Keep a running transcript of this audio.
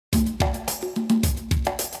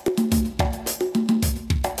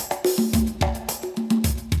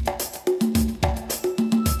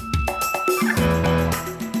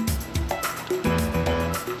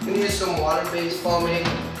pomade.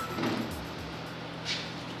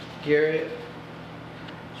 Garrett.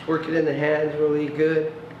 Just work it in the hands really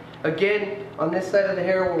good. Again, on this side of the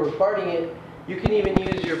hair where we're parting it, you can even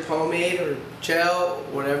use your pomade or gel,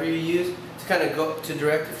 whatever you use, to kind of go to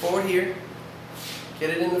direct it forward here. Get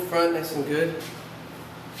it in the front nice and good.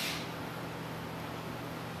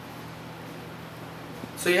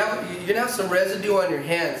 So you're gonna have some residue on your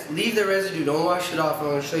hands. Leave the residue, don't wash it off. I'm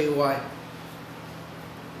gonna show you why.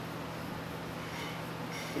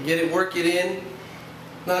 Get it, work it in,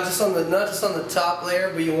 not just on the top layer,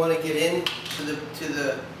 but you want to get in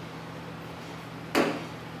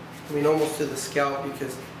almost to the scalp,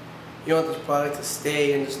 because you want this product to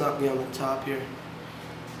stay and just not be on the top here.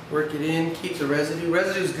 Work it in, keep the residue.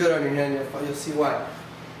 Residue is good on your hand. You'll see why.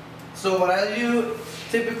 So what I do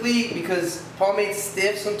typically, because pomade's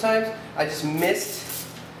stiff sometimes, I just mist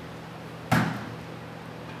the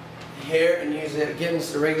hair and use it again,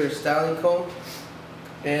 just a regular styling comb.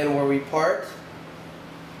 And where we part,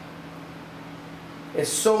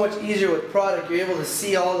 it's so much easier with product. You're able to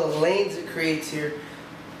see all the lanes it creates here.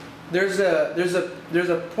 There's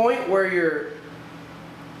a point where your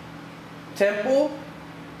temple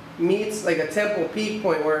meets, like a temple peak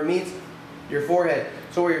point where it meets your forehead.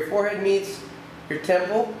 So where your forehead meets your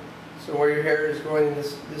temple, so where your hair is going in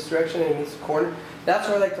this direction and it meets the corner, that's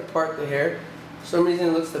where I like to part the hair. For some reason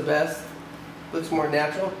it looks the best, looks more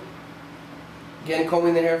natural. Again,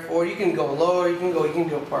 combing the hair forward. You can go lower, you can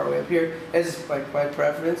go part way up here. It's like my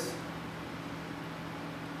preference.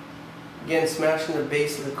 Again, smashing the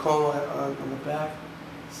base of the comb on the back.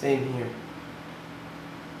 Same here.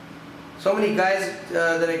 So many guys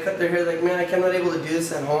that I cut their hair, like, man, I'm not able to do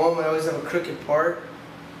this at home. I always have a crooked part.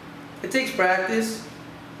 It takes practice,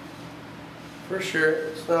 for sure.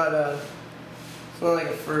 It's not like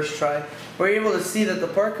a first try. But you're able to see that the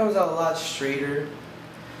part comes out a lot straighter.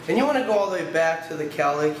 And you want to go all the way back to the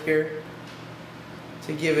cowlick here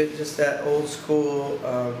to give it just that old school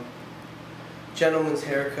gentleman's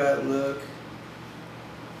haircut look.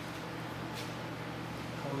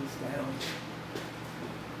 Pull this down.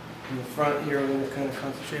 In the front here, we're going to kind of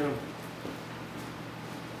concentrate on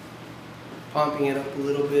pumping it up a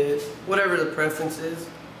little bit, whatever the preference is.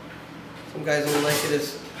 Some guys don't like it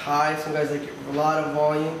as high, some guys like it with a lot of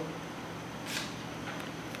volume.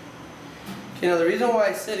 You know, the reason why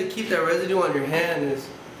I said to keep that residue on your hand is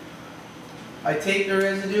I take the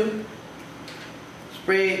residue,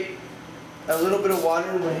 spray a little bit of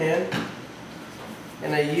water in my hand,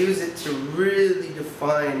 and I use it to really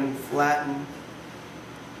define and flatten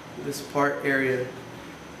this part area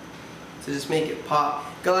to just make it pop.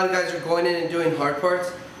 A lot of guys are going in and doing hard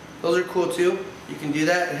parts. Those are cool too. You can do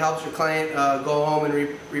that. It helps your client go home and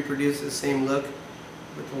reproduce the same look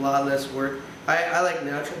with a lot less work. I like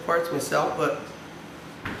natural parts myself, but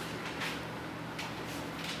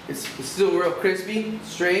it's still real crispy,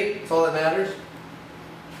 straight. That's all that matters.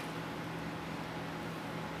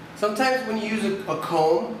 Sometimes when you use a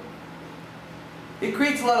comb, it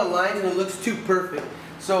creates a lot of lines and it looks too perfect.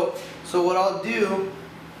 So what I'll do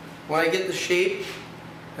when I get the shape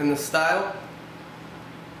and the style,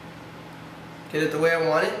 get it the way I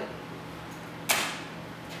want it,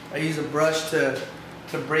 I use a brush to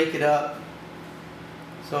break it up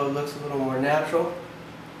so it looks a little more natural.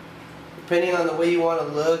 Depending on the way you want to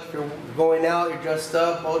look, if you're going out, you're dressed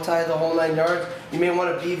up, bow tie, the whole 9 yards, you may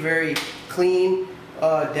want to be very clean,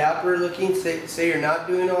 dapper looking. Say you're not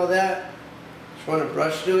doing all that, just want to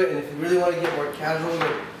brush through it. And if you really want to get more casual,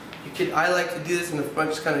 you could. I like to do this in the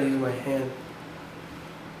front, just kind of using my hand.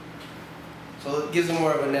 So it gives it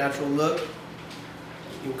more of a natural look.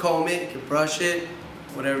 You can comb it, you can brush it,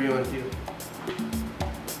 whatever you want to do.